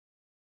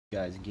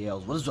Guys and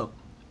gals, what is up?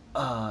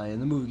 I am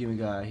the movie gaming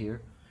guy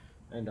here,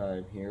 and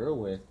I'm here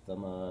with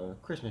a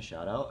Christmas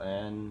shout out,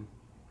 and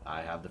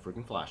I have the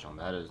freaking flash on.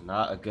 That is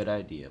not a good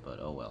idea, but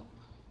oh well.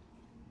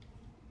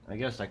 I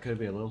guess that could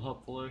be a little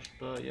helpful-ish,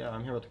 but yeah,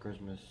 I'm here with the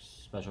Christmas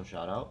special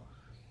shout out.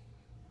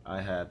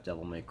 I have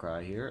Devil May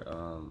Cry here.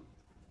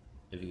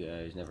 If you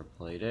guys never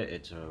played it,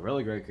 it's a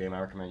really great game. I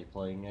recommend you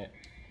playing it.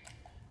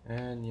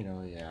 And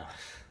yeah.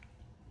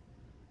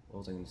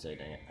 What was I gonna say?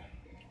 Dang it.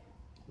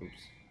 Oops.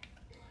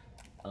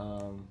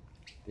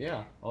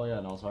 Yeah. Oh yeah,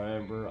 and also I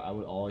remember I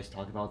would always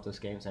talk about this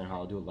game, saying how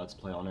I'll do a let's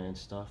play on it and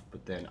stuff,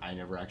 but then I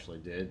never actually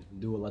did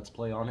do a let's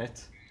play on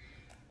it.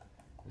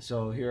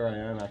 So here I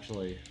am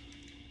actually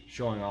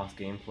showing off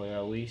gameplay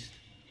at least.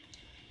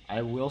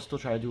 I will still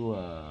try to do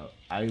a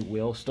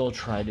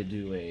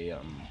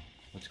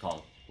what's it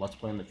called? Let's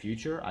play in the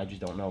future. I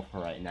just don't know for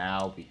right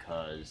now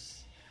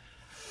because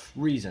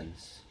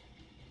reasons.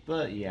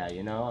 But yeah,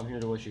 I'm here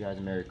to wish you guys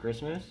a Merry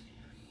Christmas.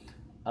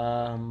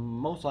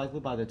 Most likely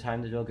by the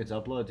time the video gets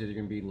uploaded, it's either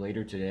gonna be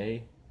later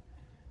today,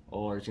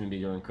 or it's gonna be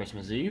during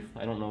Christmas Eve.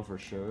 I don't know for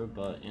sure,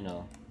 but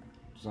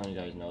just letting you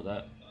guys know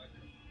that.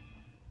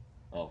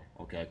 Oh,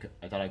 okay.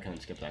 I thought I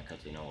couldn't skip that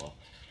cutscene. Oh well.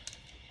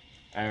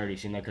 I already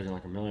seen that cutscene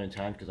like a million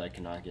times because I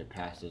cannot get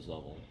past this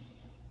level.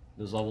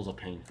 This level's a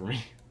pain for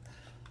me.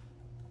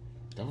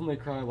 Devil May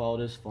Cry, while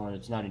it is fun,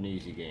 it's not an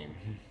easy game.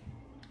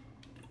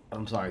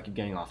 I'm sorry, I keep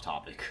getting off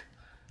topic.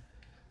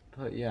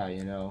 But yeah,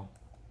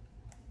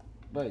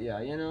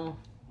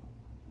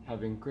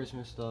 having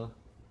Christmas stuff.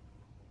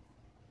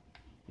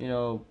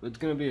 It's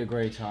gonna be a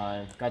great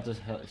time. Got to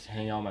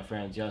hang out with my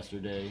friends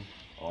yesterday,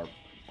 or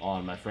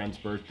on my friend's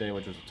birthday,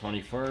 which was the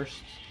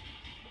 21st.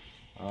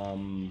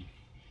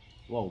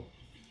 Whoa.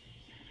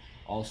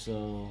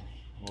 Also,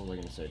 what was I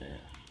gonna say there?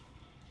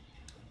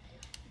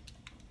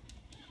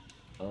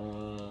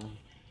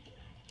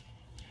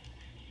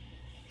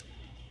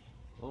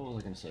 What was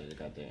I gonna say?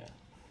 Goddamn.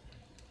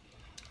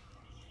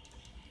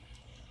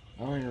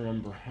 I don't even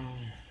remember.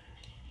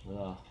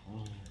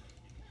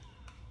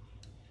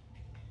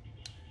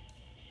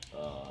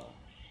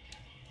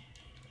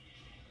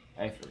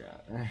 I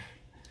forgot.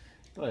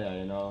 But yeah,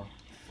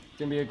 it's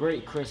gonna be a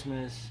great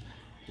Christmas.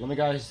 Why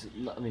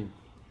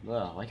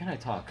can't I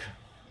talk?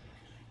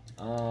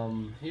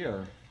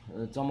 Here,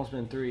 it's almost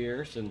been 3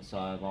 years since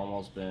I've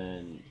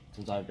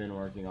been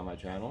working on my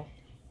channel.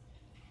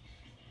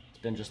 It's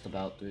been just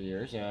about 3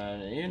 years,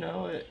 and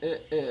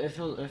it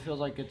feels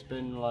like it's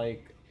been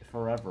like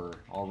forever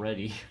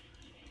already.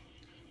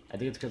 I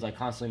think it's because I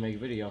constantly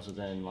make videos, so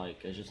then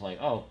it's just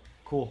like, oh,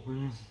 cool.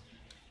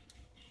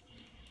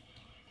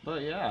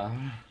 But yeah.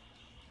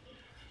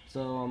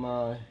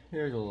 So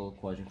here's a little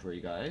question for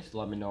you guys.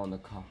 Let me know in the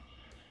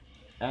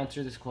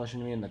answer this question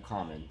to me in the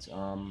comments.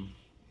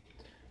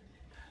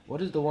 What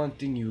is the one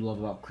thing you love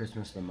about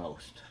Christmas the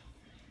most?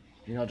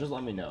 Just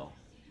let me know.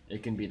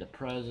 It can be the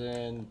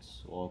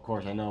presents. Well, of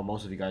course, I know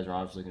most of you guys are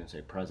obviously gonna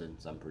say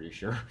presents. I'm pretty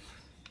sure.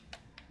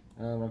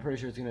 I'm pretty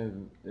sure it's gonna.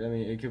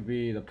 It could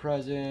be the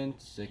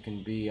presents. It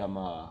can be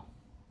what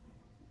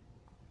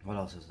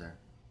else is there?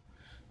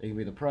 It can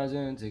be the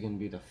presents. It can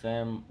be It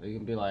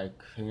can be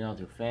like hanging out with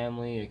your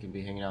family. It can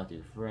be hanging out with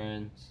your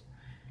friends.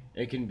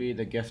 It can be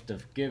the gift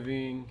of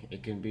giving.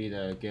 It can be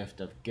the gift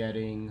of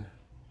getting.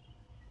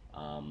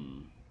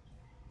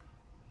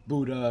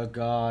 Buddha,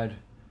 God,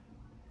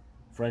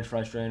 French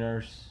fry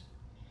strainers,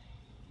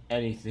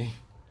 anything.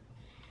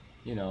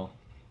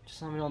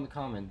 Just let me know in the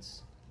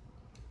comments.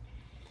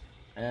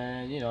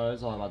 And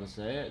that's all I'm about to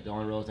say. The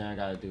only real thing I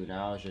gotta do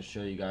now is just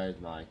show you guys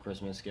my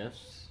Christmas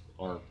gifts,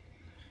 or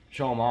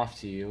show them off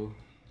to you,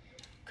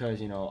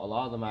 because a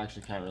lot of them I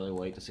actually can't really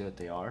wait to see what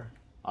they are.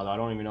 Although I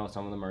don't even know if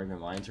some of them are even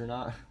mine or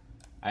not.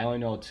 I only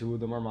know 2 of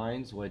them are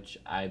mine, which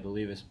I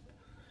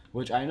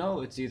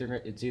know it's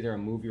either a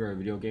movie or a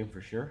video game for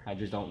sure. I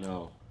just don't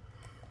know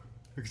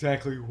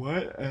exactly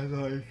what,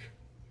 and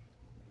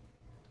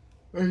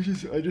I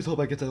just hope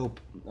I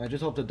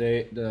just hope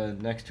the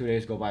next 2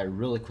 days go by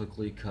really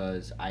quickly,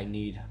 because I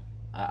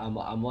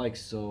have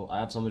so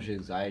much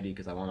anxiety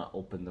because I want to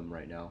open them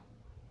right now.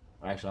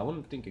 Actually, I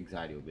wouldn't think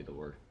anxiety would be the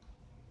word.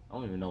 I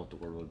don't even know what the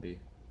word would be.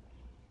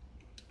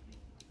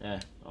 Oh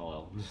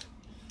well.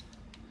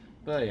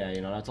 But yeah,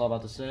 that's all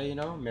about to say.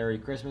 Merry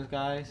Christmas,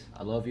 guys.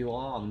 I love you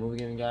all. I'm the movie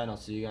gaming guy, and I'll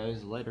see you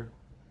guys later.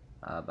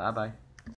 Bye bye.